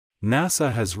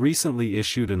NASA has recently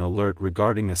issued an alert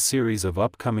regarding a series of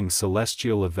upcoming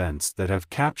celestial events that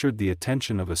have captured the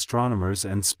attention of astronomers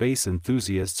and space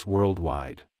enthusiasts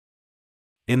worldwide.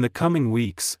 In the coming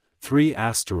weeks, 3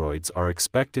 asteroids are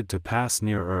expected to pass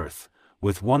near Earth,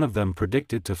 with one of them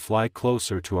predicted to fly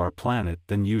closer to our planet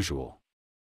than usual.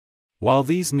 While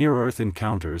these near-Earth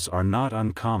encounters are not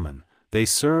uncommon, they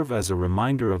serve as a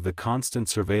reminder of the constant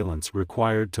surveillance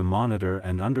required to monitor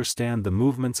and understand the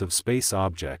movements of space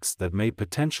objects that may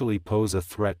potentially pose a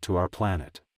threat to our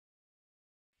planet.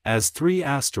 As 3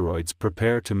 asteroids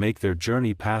prepare to make their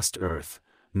journey past Earth,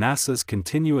 NASA's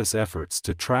continuous efforts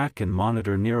to track and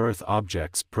monitor near-Earth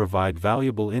objects provide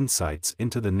valuable insights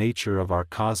into the nature of our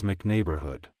cosmic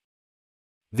neighborhood.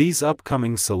 These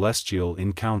upcoming celestial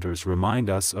encounters remind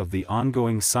us of the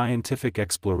ongoing scientific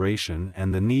exploration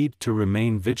and the need to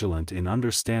remain vigilant in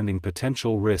understanding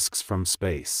potential risks from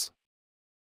space.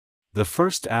 The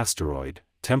first asteroid,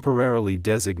 temporarily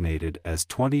designated as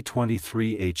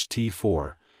 2023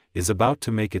 HT4, is about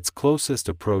to make its closest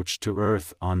approach to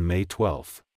Earth on May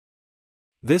 12.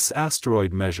 This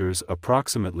asteroid measures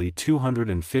approximately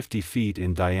 250 feet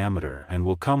in diameter and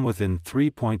will come within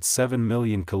 3.7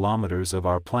 million kilometers of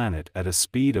our planet at a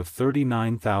speed of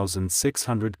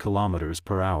 39,600 kilometers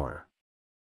per hour.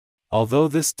 Although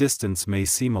this distance may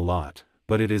seem a lot,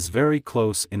 but it is very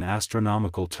close in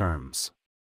astronomical terms.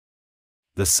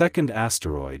 The second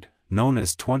asteroid, known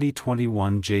as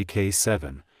 2021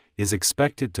 JK7, is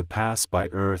expected to pass by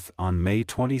Earth on May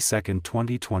 22,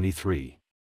 2023.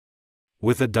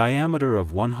 With a diameter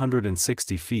of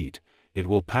 160 feet, it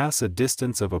will pass a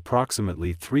distance of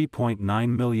approximately 3.9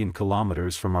 million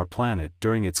kilometers from our planet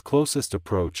during its closest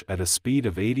approach at a speed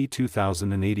of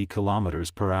 82,080 kilometers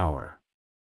per hour.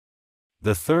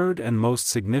 The third and most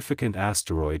significant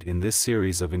asteroid in this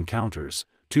series of encounters,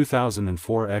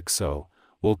 2004 XO,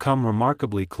 will come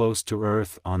remarkably close to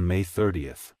Earth on May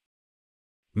 30.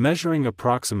 Measuring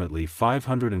approximately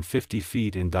 550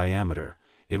 feet in diameter,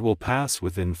 it will pass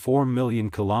within 4 million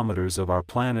kilometers of our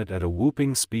planet at a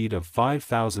whooping speed of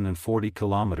 5,040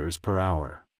 kilometers per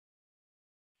hour.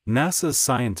 NASA's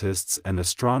scientists and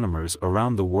astronomers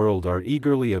around the world are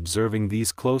eagerly observing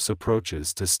these close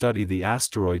approaches to study the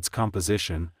asteroid's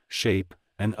composition, shape,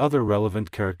 and other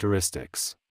relevant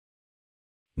characteristics.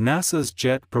 NASA's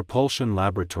Jet Propulsion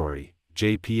Laboratory,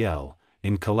 JPL,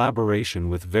 in collaboration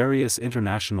with various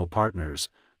international partners,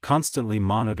 constantly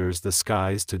monitors the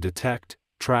skies to detect,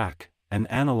 track, and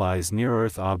analyze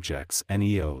near-Earth objects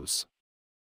 (NEOs).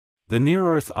 The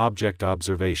Near-Earth Object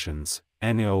Observations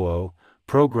 (NEOO)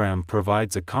 program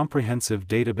provides a comprehensive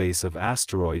database of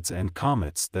asteroids and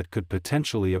comets that could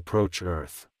potentially approach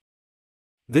Earth.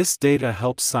 This data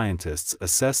helps scientists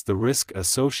assess the risk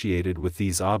associated with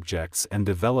these objects and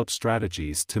develop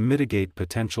strategies to mitigate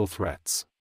potential threats.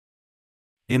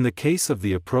 In the case of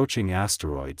the approaching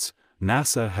asteroids,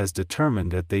 NASA has determined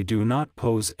that they do not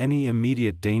pose any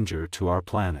immediate danger to our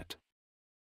planet.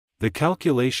 The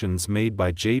calculations made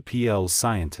by JPL's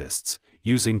scientists,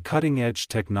 using cutting-edge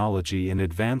technology and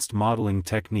advanced modeling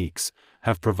techniques,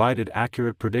 have provided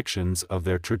accurate predictions of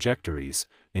their trajectories,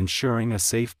 ensuring a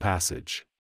safe passage.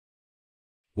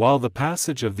 While the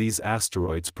passage of these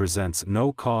asteroids presents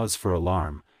no cause for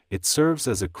alarm, it serves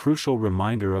as a crucial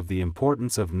reminder of the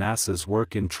importance of NASA's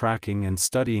work in tracking and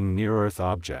studying near-Earth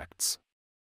objects.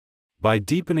 By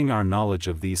deepening our knowledge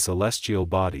of these celestial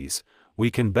bodies, we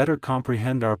can better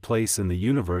comprehend our place in the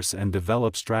universe and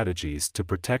develop strategies to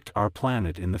protect our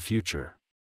planet in the future.